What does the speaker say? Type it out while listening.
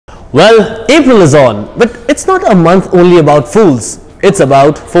Well, April is on, but it's not a month only about fools, it's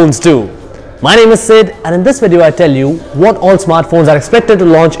about phones too. My name is Sid, and in this video I tell you what all smartphones are expected to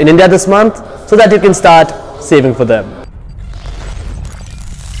launch in India this month so that you can start saving for them.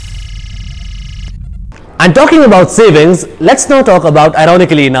 And talking about savings, let's now talk about,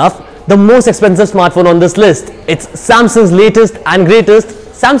 ironically enough, the most expensive smartphone on this list. It's Samsung's latest and greatest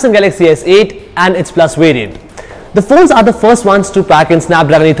Samsung Galaxy S8 and its Plus variant. The phones are the first ones to pack in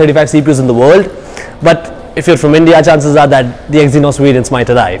Snapdragon 835 CPUs in the world, but if you're from India, chances are that the Exynos variants might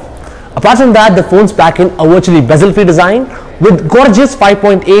arrive. Apart from that, the phones pack in a virtually bezel-free design with gorgeous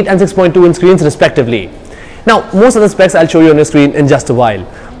 5.8 and 6.2 inch screens respectively. Now, most of the specs I'll show you on your screen in just a while,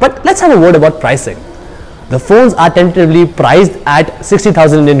 but let's have a word about pricing. The phones are tentatively priced at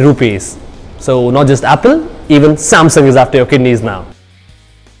 60,000 Indian rupees. So not just Apple, even Samsung is after your kidneys now.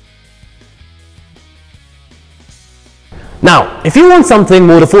 Now, if you want something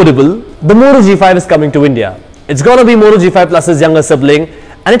more affordable, the Moto G5 is coming to India. It's gonna be Moto G5 Plus's younger sibling,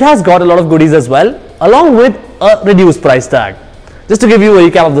 and it has got a lot of goodies as well, along with a reduced price tag. Just to give you a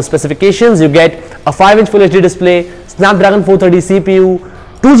recap of the specifications, you get a 5-inch Full HD display, Snapdragon 430 CPU,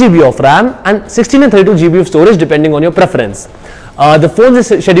 2 GB of RAM, and 16 and 32 GB of storage depending on your preference. The phone is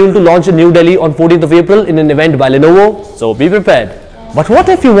scheduled to launch in New Delhi on 14th of April in an event by Lenovo, so be prepared. But what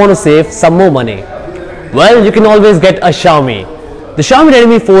if you want to save some more money? Well, you can always get a Xiaomi. The Xiaomi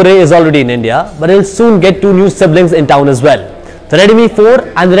Redmi 4A is already in India, but it will soon get two new siblings in town as well, the Redmi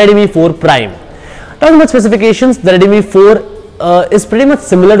 4 and the Redmi 4 Prime. Talking about specifications, the Redmi 4 is pretty much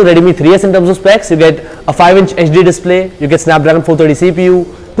similar to Redmi 3S in terms of specs. You get a 5-inch HD display, you get Snapdragon 430 CPU,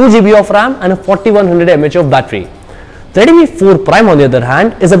 2 GB of RAM and a 4100 mAh of battery. The Redmi 4 Prime on the other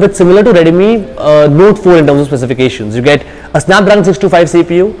hand is a bit similar to Redmi Note 4 in terms of specifications. You get a Snapdragon 625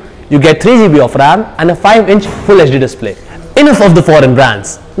 CPU, you get 3 GB of RAM and a 5-inch Full HD display. Enough of the foreign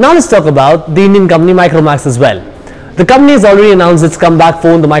brands. Now let's talk about the Indian company Micromax as well. The company has already announced its comeback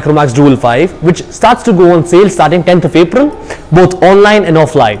phone, the Micromax Dual 5, which starts to go on sale starting 10th of April, both online and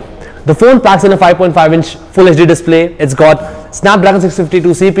offline. The phone packs in a 5.5-inch Full HD display, it's got Snapdragon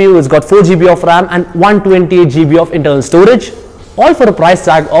 652 CPU, it's got 4 GB of RAM and 128 GB of internal storage, all for a price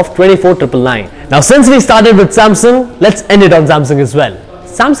tag of 24,999. Now since we started with Samsung, let's end it on Samsung as well.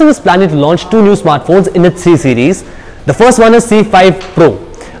 Samsung is planning to launch two new smartphones in its C series. The first one is C5 Pro.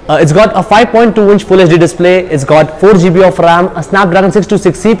 It's got a 5.2-inch Full HD display, it's got 4 GB of RAM, a Snapdragon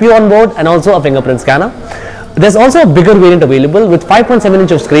 626 CPU on board and also a fingerprint scanner. There's also a bigger variant available with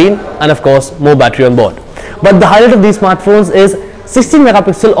 5.7-inch of screen and of course more battery on board. But the highlight of these smartphones is 16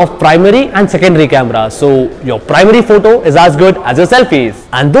 megapixel of primary and secondary camera, so your primary photo is as good as your selfies.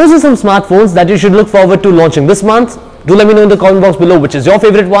 And those are some smartphones that you should look forward to launching this month. Do let me know in the comment box below which is your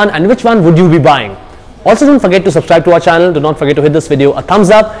favorite one and which one would you be buying. Also, don't forget to subscribe to our channel, do not forget to hit this video a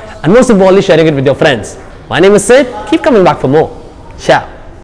thumbs up and most importantly sharing it with your friends. My name is Sid, keep coming back for more. Ciao.